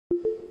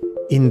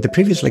In the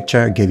previous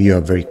lecture, I gave you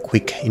a very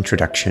quick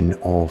introduction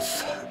of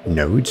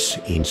nodes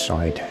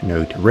inside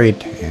Node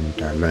Red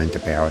and learned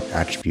about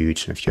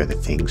attributes and a few other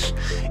things.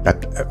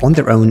 But on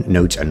their own,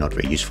 nodes are not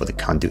very useful. They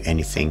can't do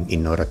anything.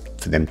 In order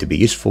for them to be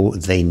useful,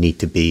 they need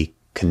to be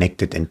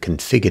connected and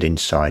configured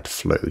inside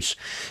flows.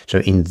 So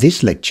in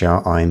this lecture,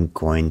 I'm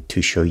going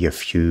to show you a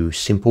few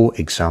simple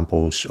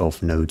examples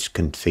of nodes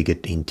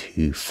configured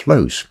into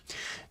flows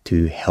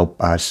to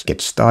help us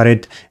get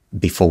started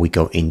before we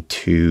go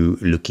into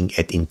looking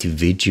at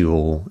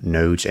individual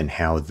nodes and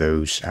how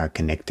those are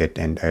connected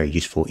and are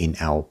useful in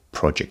our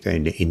project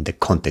and in the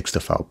context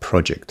of our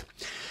project.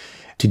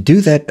 To do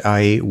that,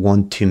 I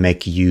want to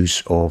make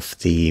use of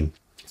the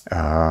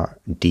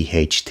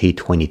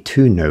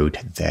DHT22 node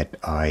that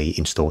I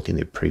installed in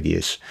the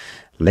previous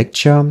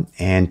lecture,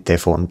 and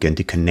therefore I'm going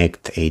to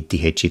connect a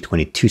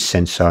DHT22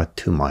 sensor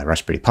to my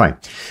Raspberry Pi.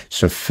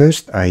 So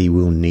first I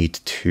will need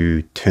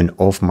to turn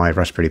off my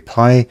Raspberry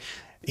Pi,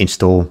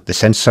 install the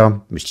sensor,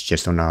 which is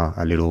just on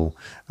a little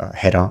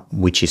header,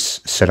 which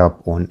is set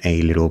up on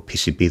a little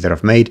PCB that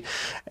I've made,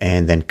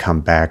 and then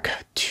come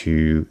back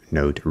to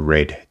Node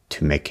Red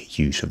to make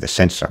use of the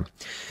sensor.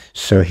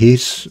 So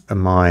here's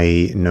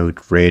my Node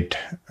Red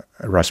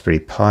Raspberry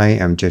Pi.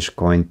 I'm just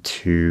going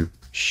to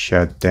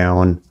shut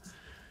down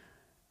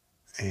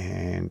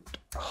and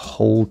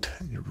hold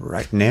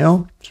right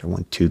now. So I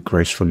want to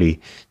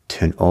gracefully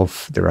turn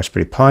off the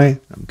Raspberry Pi.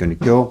 I'm going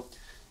to go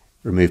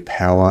remove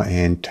power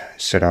and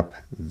set up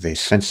the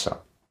sensor.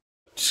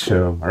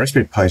 So my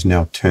Raspberry Pi is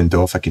now turned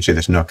off. I can see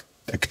there's no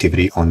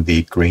activity on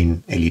the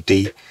green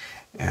LED.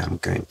 I'm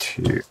going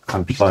to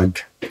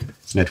unplug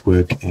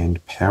network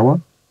and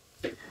power.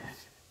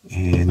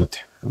 And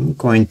I'm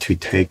going to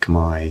take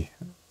my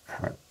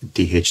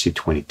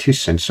DHT22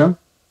 sensor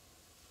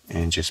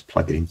and just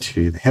plug it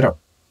into the header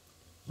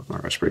of my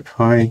Raspberry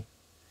Pi.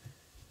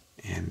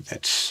 And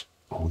that's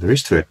all there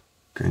is to it.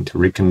 I'm going to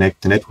reconnect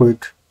the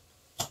network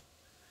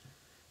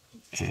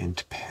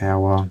and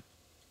power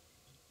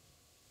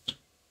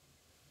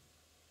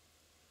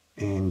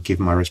and give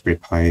my Raspberry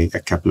Pi a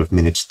couple of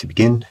minutes to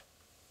begin.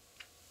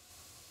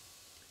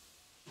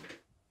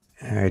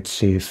 Let's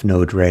see if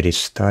Node Red is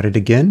started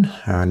again.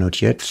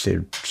 Not yet.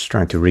 So it's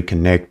trying to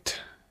reconnect.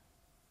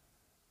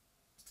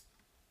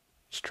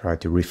 Let's try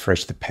to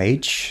refresh the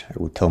page.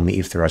 It will tell me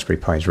if the Raspberry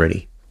Pi is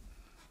ready.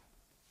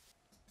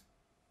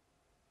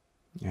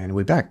 And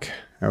we're back.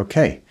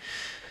 Okay.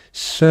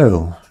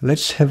 So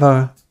let's have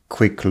a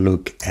quick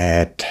look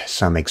at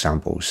some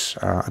examples.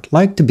 I'd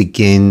like to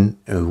begin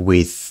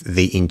with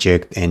the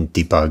Inject and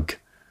Debug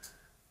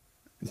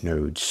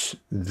nodes.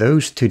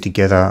 Those two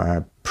together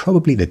are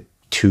probably the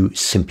two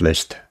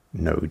simplest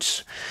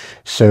nodes.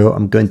 So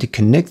I'm going to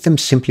connect them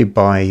simply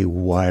by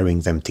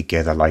wiring them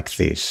together like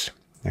this.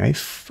 Now,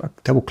 if I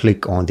double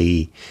click on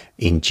the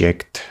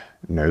Inject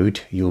node,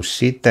 you'll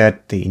see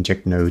that the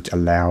Inject node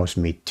allows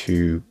me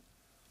to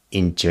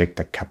inject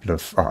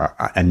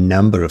a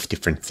number of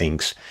different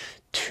things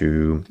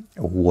to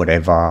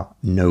whatever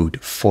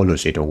node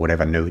follows it or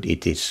whatever node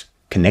it is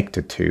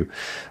connected to.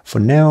 For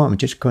now, I'm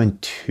just going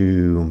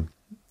to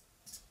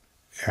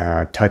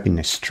type in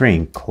a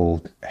string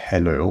called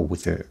hello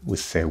with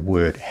the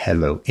word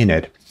hello in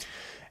it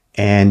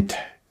and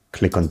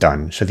click on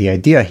done. So the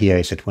idea here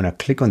is that when I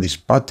click on this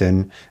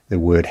button, the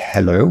word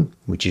hello,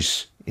 which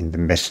is in the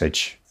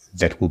message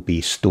that will be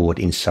stored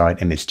inside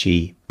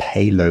MSG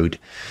payload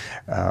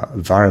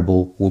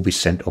variable, will be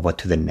sent over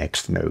to the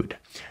next node.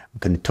 I'm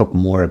going to talk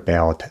more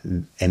about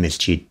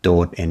MSG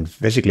dot and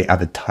basically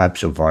other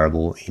types of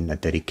variable in a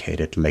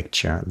dedicated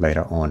lecture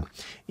later on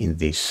in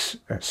this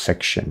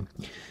section.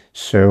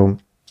 So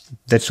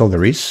that's all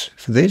there is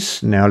for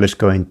this. Now let's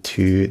go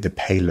into the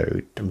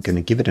payload. I'm going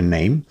to give it a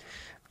name.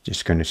 I'm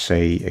just going to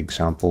say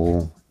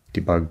example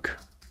debug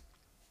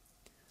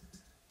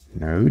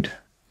node.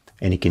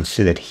 And you can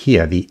see that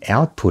here the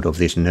output of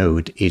this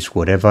node is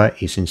whatever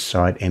is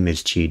inside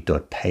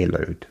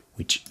msg.payload,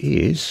 which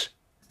is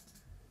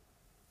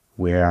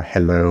where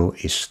hello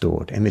is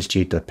stored,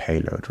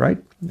 msg.payload,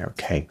 right?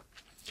 Okay.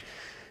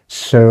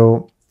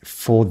 So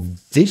for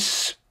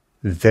this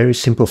very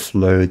simple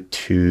flow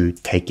to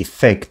take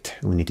effect,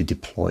 we need to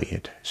deploy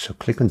it. So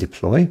click on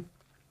deploy,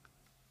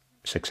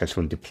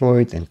 successfully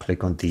deployed, then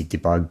click on the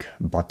debug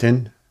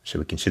button so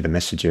we can see the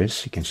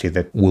messages. You can see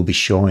that we'll be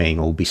showing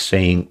or we'll be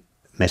saying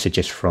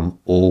messages from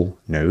all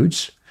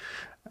nodes.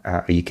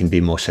 You can be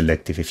more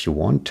selective if you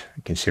want.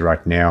 You can see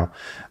right now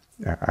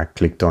I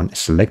clicked on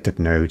selected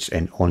nodes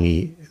and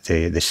only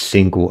the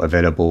single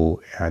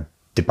available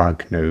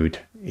debug node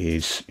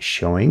is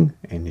showing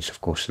and is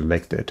of course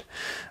selected.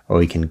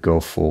 Or you can go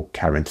for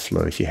current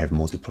flow if you have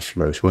multiple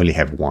flows. We only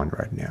have one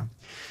right now.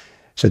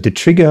 So to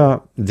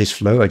trigger this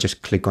flow, I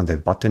just click on the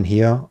button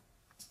here,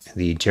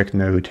 the Inject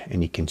node,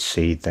 and you can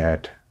see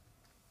that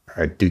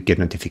I do get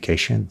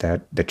notification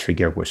that the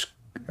trigger was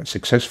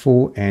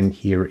successful, and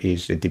here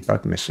is the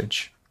debug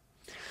message.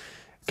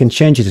 I can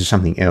change it to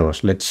something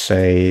else. Let's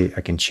say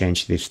I can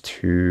change this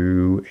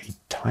to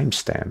a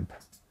timestamp.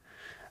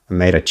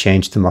 made a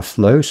change to my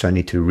flow, so I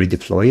need to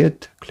redeploy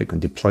it. Click on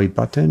deploy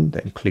button,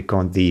 then click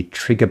on the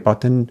trigger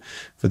button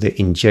for the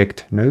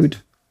inject node.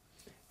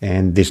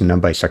 And this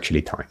number is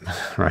actually time,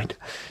 right?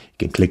 You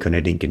can click on it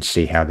and you can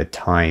see how the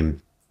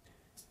time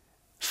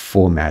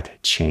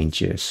format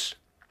changes.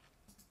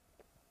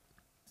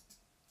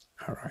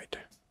 All right.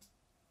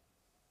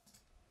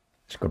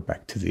 Let's go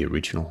back to the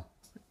original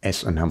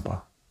as a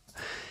number.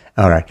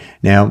 All right.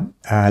 Now,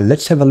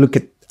 let's have a look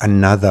at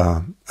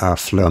another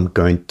flow. I'm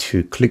going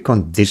to click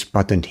on this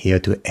button here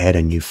to add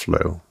a new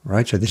flow,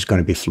 right? So this is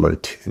going to be flow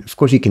 2. And of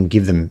course, you can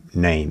give them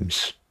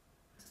names.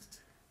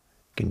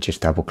 You can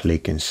just double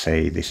click and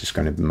say, this is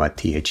going to be my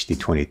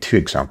THD22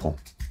 example.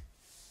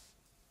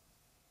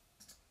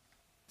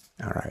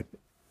 All right.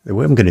 The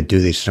way I'm going to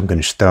do this is I'm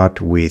going to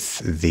start with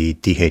the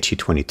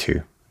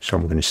THD22. So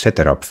I'm going to set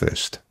that up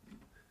first.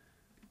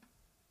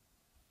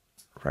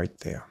 Right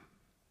there.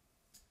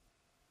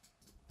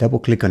 Double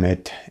click on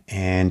it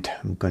and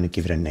I'm going to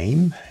give it a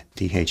name,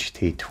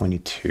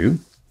 DHT22.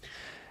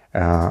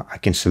 I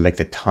can select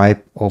the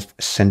type of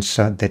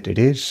sensor that it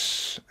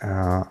is.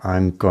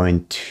 I'm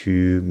going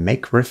to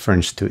make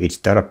reference to its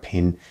data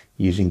pin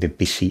using the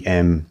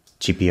BCM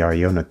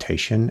GPIO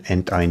notation,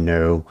 and I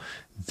know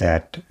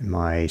that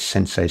my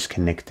sensor is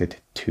connected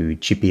to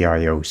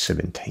GPIO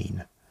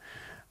 17.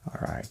 All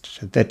right,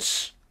 so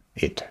that's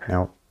it.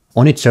 Now,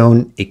 on its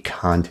own, it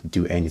can't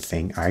do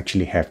anything. I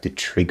actually have to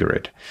trigger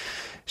it.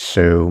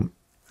 So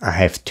I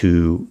have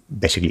to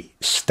basically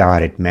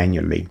start it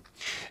manually.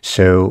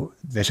 So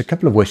there's a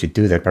couple of ways to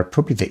do that, but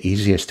probably the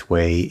easiest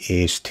way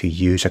is to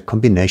use a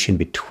combination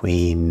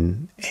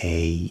between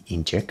a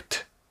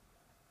inject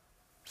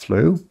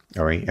flow,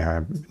 or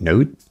a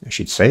node, I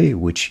should say,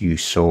 which you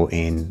saw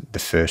in the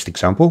first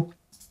example,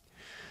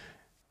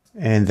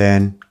 and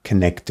then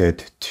connect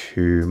it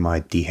to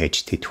my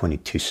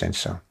DHT22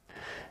 sensor.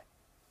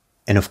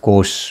 And of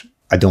course,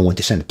 I don't want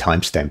to send a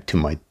timestamp to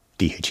my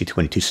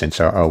DHT22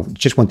 sensor. I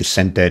just want to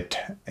send it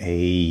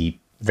a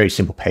very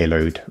simple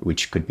payload,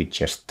 which could be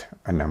just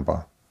a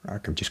number.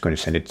 Like I'm just going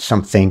to send it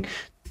something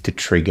to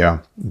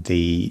trigger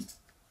the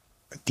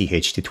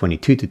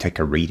DHT22 to take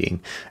a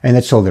reading. And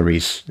that's all there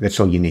is. That's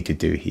all you need to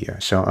do here.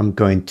 So I'm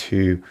going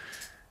to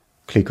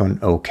click on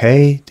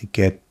OK to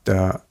get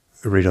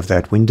rid of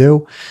that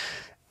window.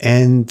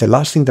 And the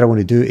last thing that I want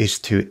to do is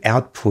to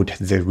output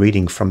the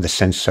reading from the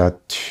sensor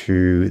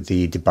to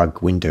the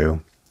debug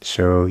window.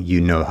 So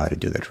you know how to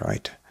do that,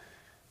 right?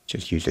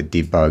 Just use a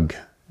debug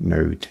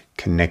node,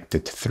 connect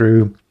it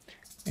through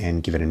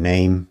and give it a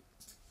name.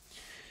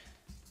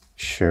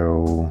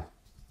 Show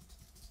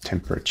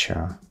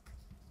temperature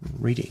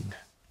reading.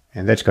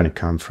 And that's going to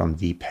come from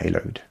the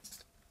payload.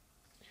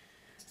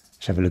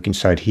 Let's have a look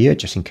inside here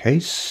just in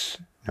case.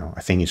 No,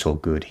 I think it's all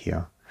good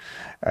here.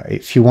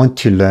 If you want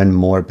to learn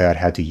more about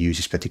how to use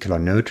this particular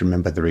node,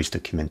 remember there is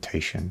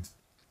documentation.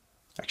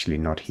 Actually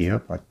not here,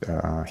 but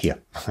here.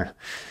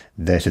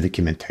 There's a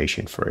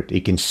documentation for it.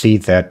 You can see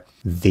that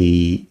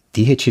the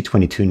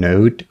DHT22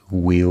 node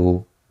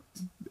will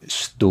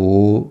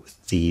store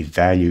the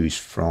values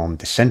from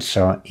the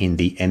sensor in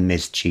the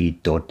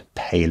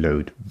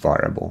msg.payload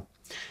variable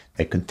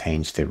that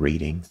contains the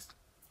reading.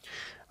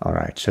 All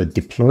right, so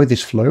deploy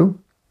this flow.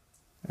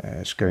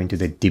 Let's go into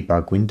the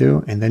debug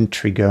window and then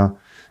trigger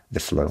the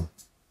flow.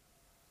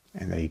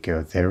 And there you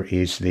go. There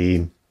is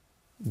the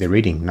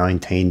reading,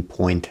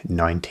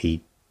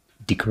 19.90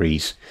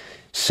 degrees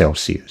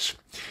Celsius.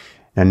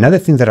 Now, another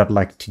thing that I'd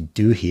like to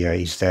do here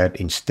is that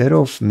instead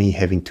of me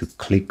having to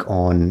click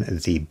on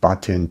the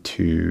button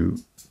to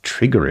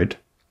trigger it,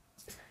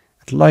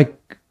 I'd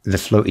like the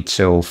flow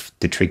itself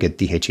to trigger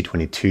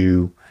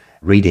DHT22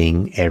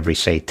 reading every,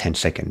 say, 10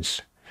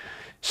 seconds.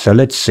 So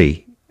let's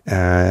see.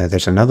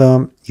 There's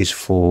another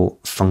useful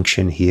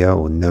function here,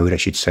 or node, I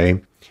should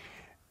say,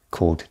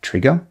 called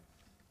trigger,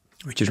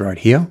 which is right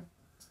here.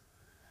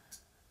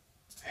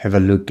 Have a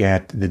look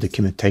at the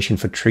documentation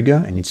for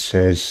trigger, and it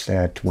says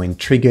that when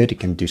triggered, it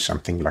can do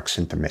something like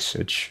send a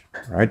message,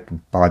 right?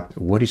 But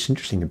what is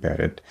interesting about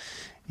it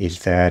is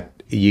that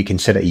you can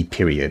set a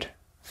period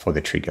for the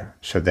trigger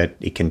so that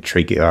it can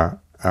trigger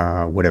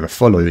whatever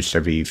follows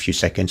every few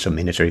seconds or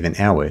minutes or even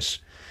hours.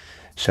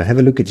 So have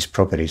a look at these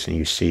properties and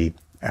you see,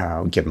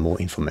 get more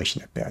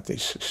information about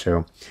this.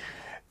 So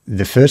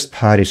the first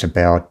part is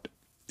about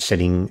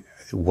setting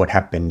what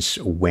happens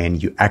when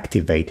you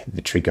activate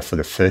the trigger for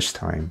the first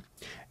time.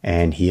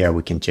 And here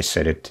we can just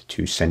set it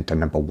to center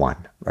number 1,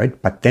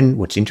 right? But then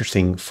what's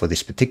interesting for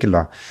this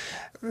particular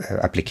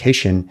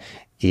application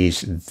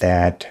is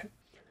that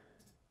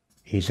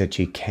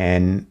you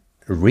can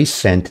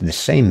resend the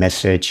same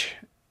message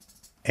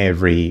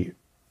every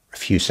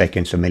few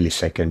seconds or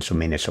milliseconds or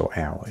minutes or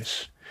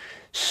hours.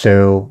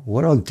 So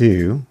what I'll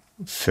do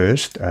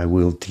first, I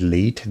will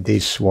delete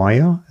this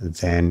wire,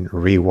 then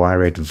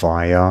rewire it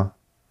via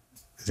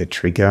the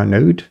trigger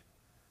node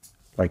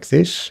like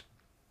this.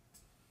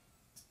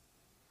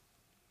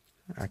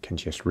 I can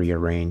just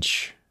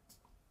rearrange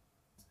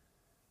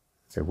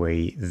the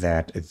way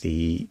that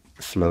the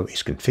flow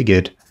is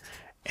configured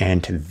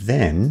and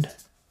then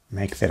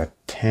make that a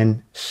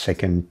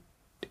 10-second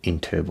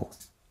interval,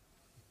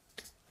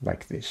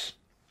 like this.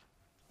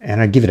 And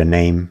I give it a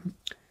name,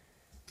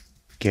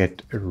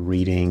 get a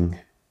reading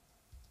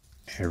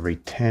every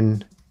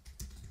 10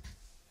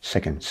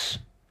 seconds.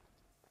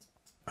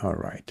 All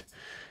right.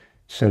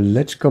 So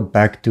let's go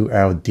back to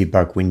our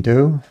debug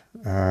window,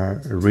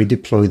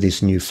 redeploy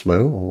this new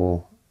flow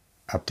or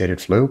updated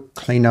flow,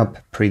 clean up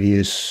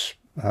previous,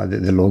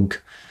 the log,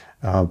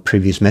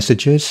 previous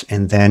messages,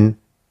 and then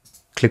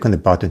click on the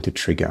button to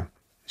trigger.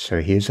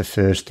 So here's the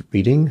first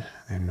reading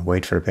and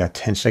wait for about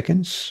 10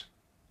 seconds.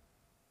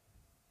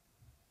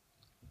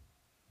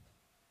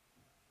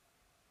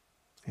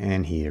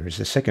 And here is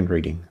the second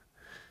reading.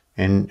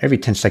 And every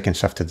 10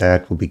 seconds after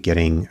that, we'll be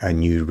getting a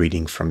new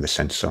reading from the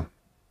sensor.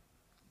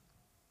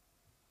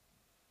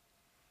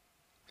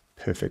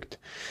 Perfect.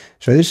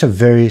 So this is a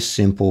very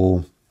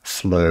simple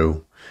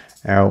flow.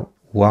 Now,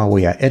 while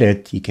we are at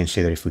it, you can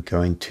see that if we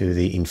go into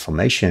the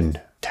information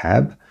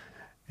tab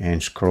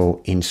and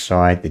scroll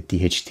inside the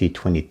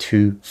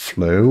DHT22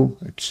 flow,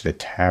 it's the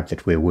tab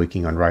that we're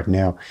working on right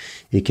now,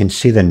 you can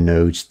see the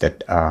nodes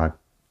that are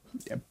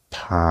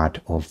part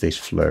of this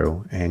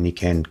flow, and you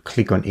can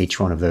click on each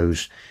one of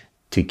those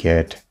to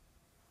get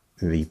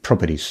the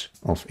properties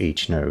of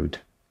each node.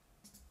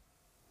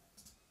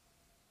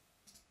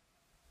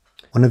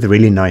 One of the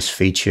really nice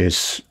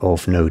features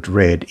of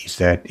Node-RED is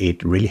that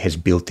it really has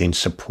built-in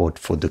support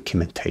for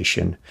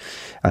documentation.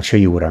 I'll show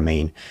you what I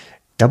mean.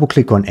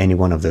 Double-click on any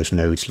one of those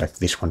nodes, like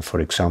this one, for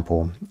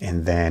example,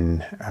 and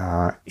then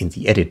in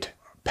the edit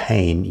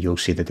pane, you'll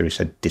see that there is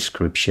a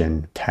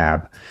description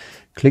tab.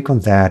 Click on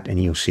that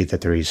and you'll see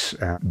that there is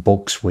a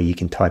box where you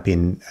can type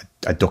in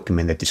a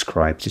document that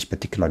describes this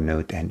particular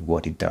node and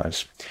what it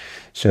does.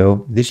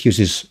 So this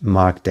uses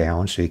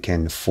Markdown, so you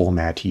can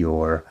format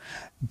your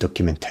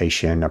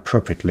documentation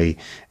appropriately.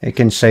 It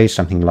can say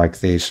something like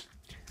this: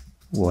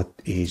 what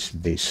is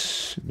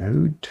this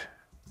node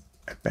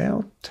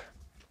about?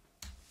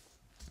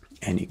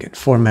 And you can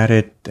format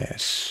it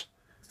as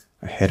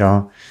a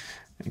header.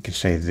 You can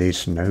say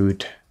this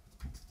node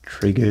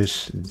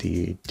triggers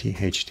the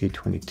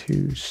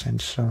DHT22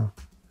 sensor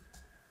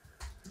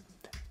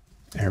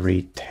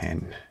every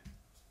 10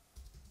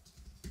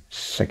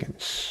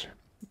 seconds.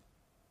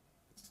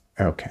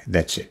 Okay,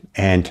 that's it.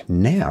 And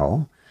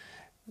now,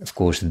 of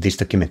course, this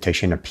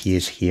documentation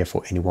appears here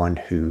for anyone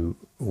who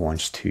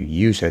wants to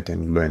use it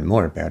and learn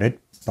more about it,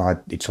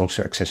 but it's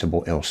also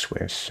accessible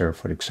elsewhere. So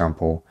for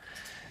example,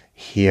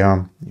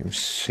 here you'll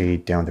see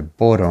down the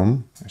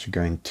bottom, as you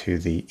go into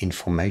the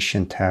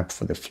information tab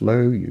for the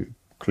flow, you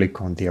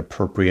click on the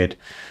appropriate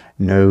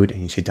node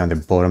and you see down the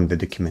bottom the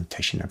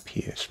documentation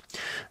appears.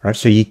 Right,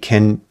 so you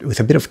can,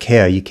 with a bit of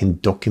care, you can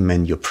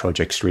document your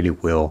projects really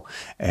well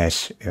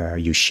as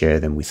you share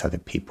them with other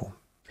people.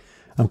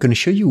 I'm going to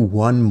show you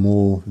one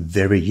more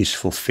very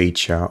useful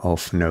feature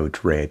of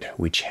Node-RED,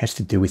 which has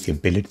to do with the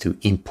ability to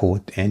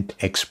import and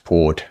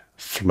export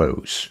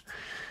flows.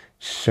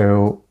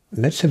 So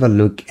let's have a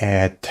look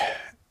at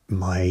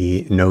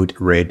my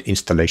Node-RED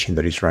installation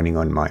that is running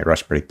on my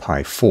Raspberry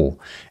Pi 4.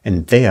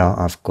 And there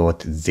I've got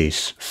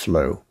this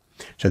flow.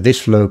 So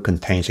this flow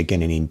contains,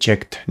 again, an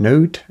inject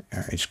node.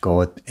 It's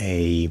got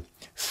a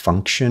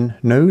function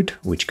node,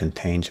 which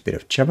contains a bit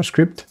of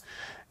JavaScript.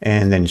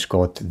 And then it's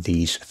got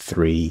these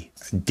three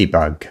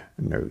debug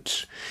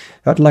nodes.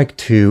 I'd like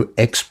to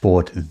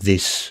export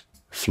this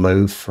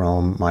flow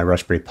from my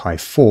Raspberry Pi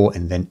 4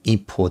 and then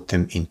import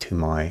them into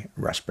my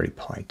Raspberry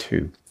Pi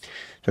 2.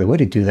 So the way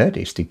to do that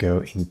is to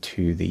go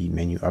into the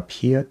menu up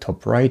here,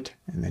 top right,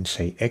 and then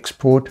say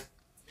export.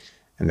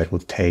 And that will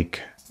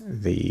take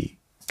the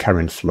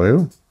current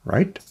flow,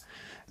 right?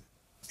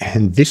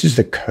 And this is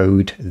the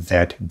code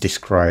that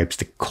describes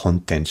the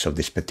contents of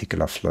this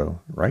particular flow,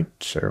 right?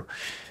 So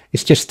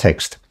it's just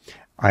text.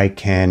 I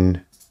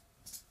can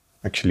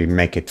actually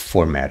make it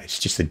format. It's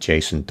just a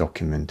JSON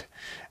document.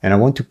 And I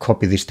want to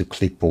copy this to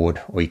clipboard,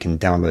 or you can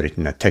download it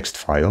in a text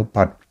file.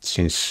 But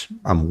since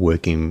I'm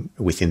working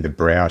within the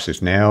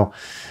browsers now,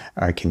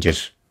 I can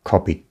just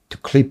copy to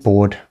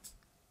clipboard.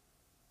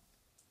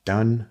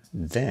 Done.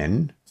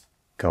 Then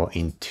go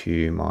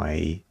into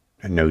my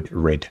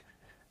Node-RED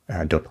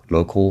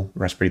 .local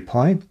Raspberry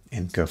Pi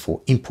and go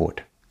for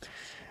import.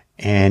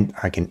 And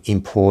I can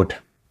import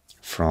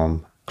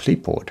from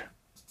clipboard.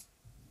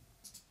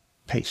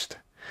 Paste.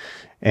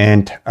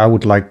 And I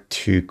would like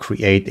to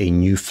create a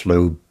new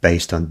flow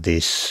based on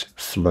this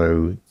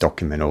flow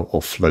document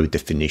or flow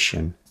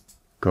definition.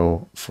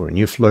 Go for a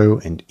new flow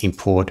and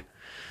import,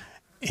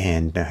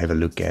 and have a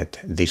look at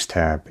this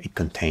tab. It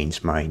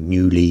contains my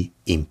newly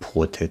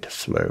imported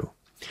flow.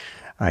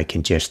 I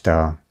can just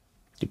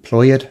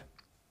deploy it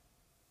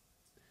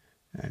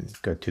and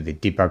go to the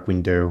debug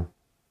window,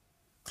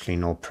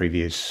 clean all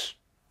previous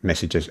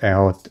messages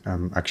out.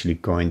 I'm actually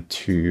going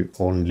to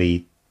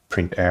only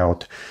print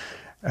out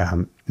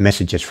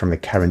messages from the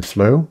current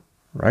flow,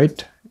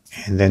 right?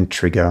 And then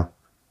trigger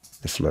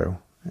the flow.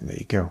 And there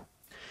you go.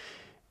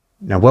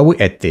 Now, while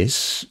we're at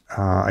this,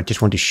 I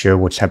just want to show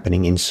what's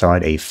happening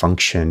inside a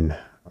function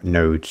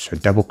node. So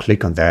double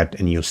click on that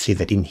and you'll see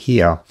that in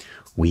here,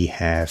 we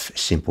have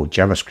simple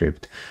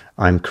JavaScript.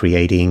 I'm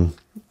creating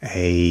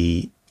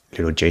a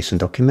little JSON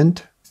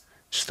document,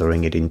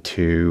 storing it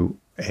into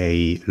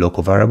a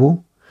local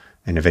variable,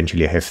 and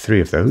eventually I have 3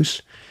 of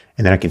those.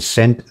 And then I can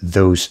send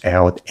those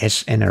out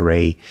as an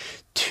array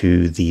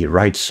to the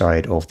right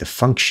side of the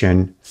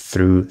function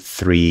through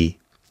 3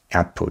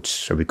 outputs.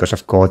 So because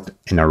I've got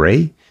an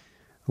array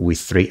with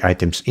 3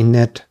 items in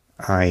it,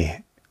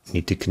 I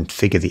need to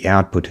configure the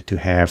output to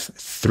have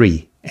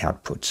 3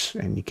 outputs.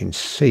 And you can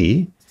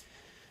see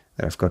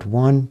that I've got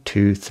 1,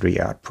 2, 3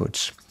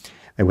 outputs.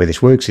 The way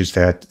this works is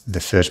that the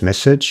first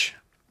message,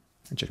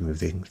 I just move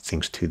the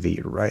things to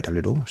the right a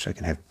little so I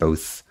can have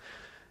both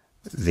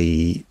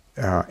the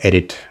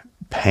edit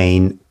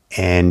pane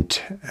and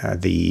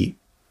the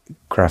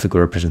graphical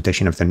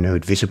representation of the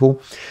node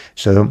visible.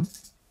 So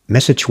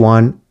message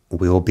 1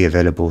 will be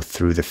available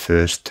through the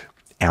first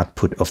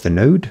output of the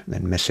node,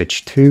 then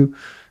message 2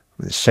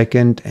 from the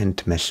second,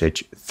 and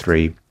message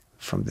 3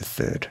 from the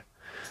third.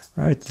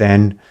 Right,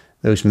 then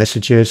those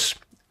messages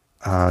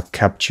are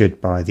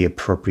captured by the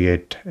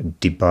appropriate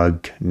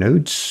debug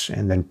nodes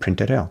and then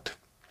printed out.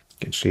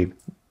 You can see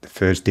the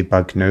first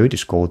debug node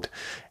is called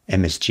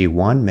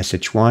MSG1,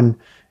 message 1,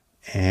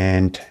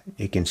 and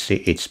you can see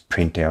it's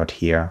print out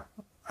here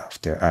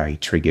after I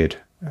triggered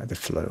the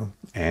flow,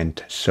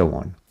 and so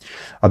on.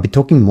 I'll be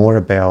talking more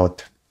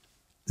about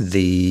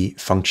the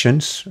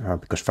functions,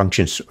 because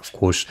functions, of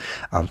course,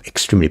 are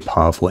extremely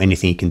powerful.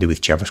 Anything you can do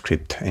with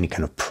JavaScript, any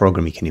kind of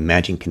program you can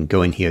imagine can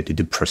go in here to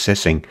do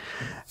processing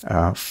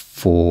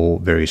for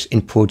various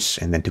inputs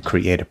and then to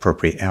create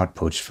appropriate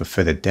outputs for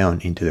further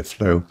down into the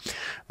flow.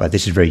 But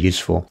this is very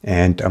useful,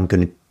 and I'm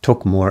going to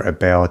talk more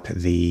about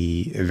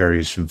the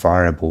various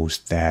variables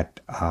that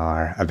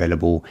are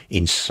available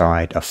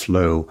inside a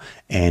flow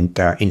and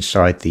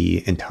inside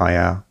the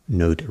entire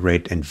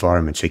Node-RED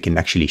environment. So you can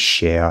actually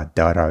share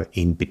data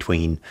in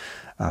between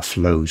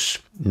flows,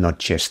 not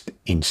just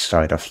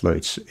inside a flow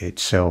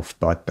itself,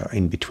 but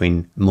in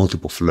between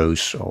multiple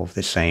flows of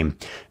the same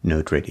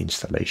Node-RED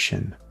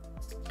installation.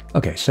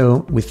 Okay,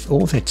 so with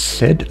all that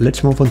said,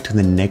 let's move on to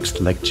the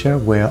next lecture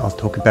where I'll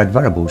talk about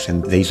variables,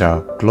 and these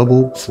are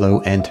global, flow,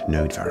 and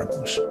node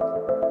variables.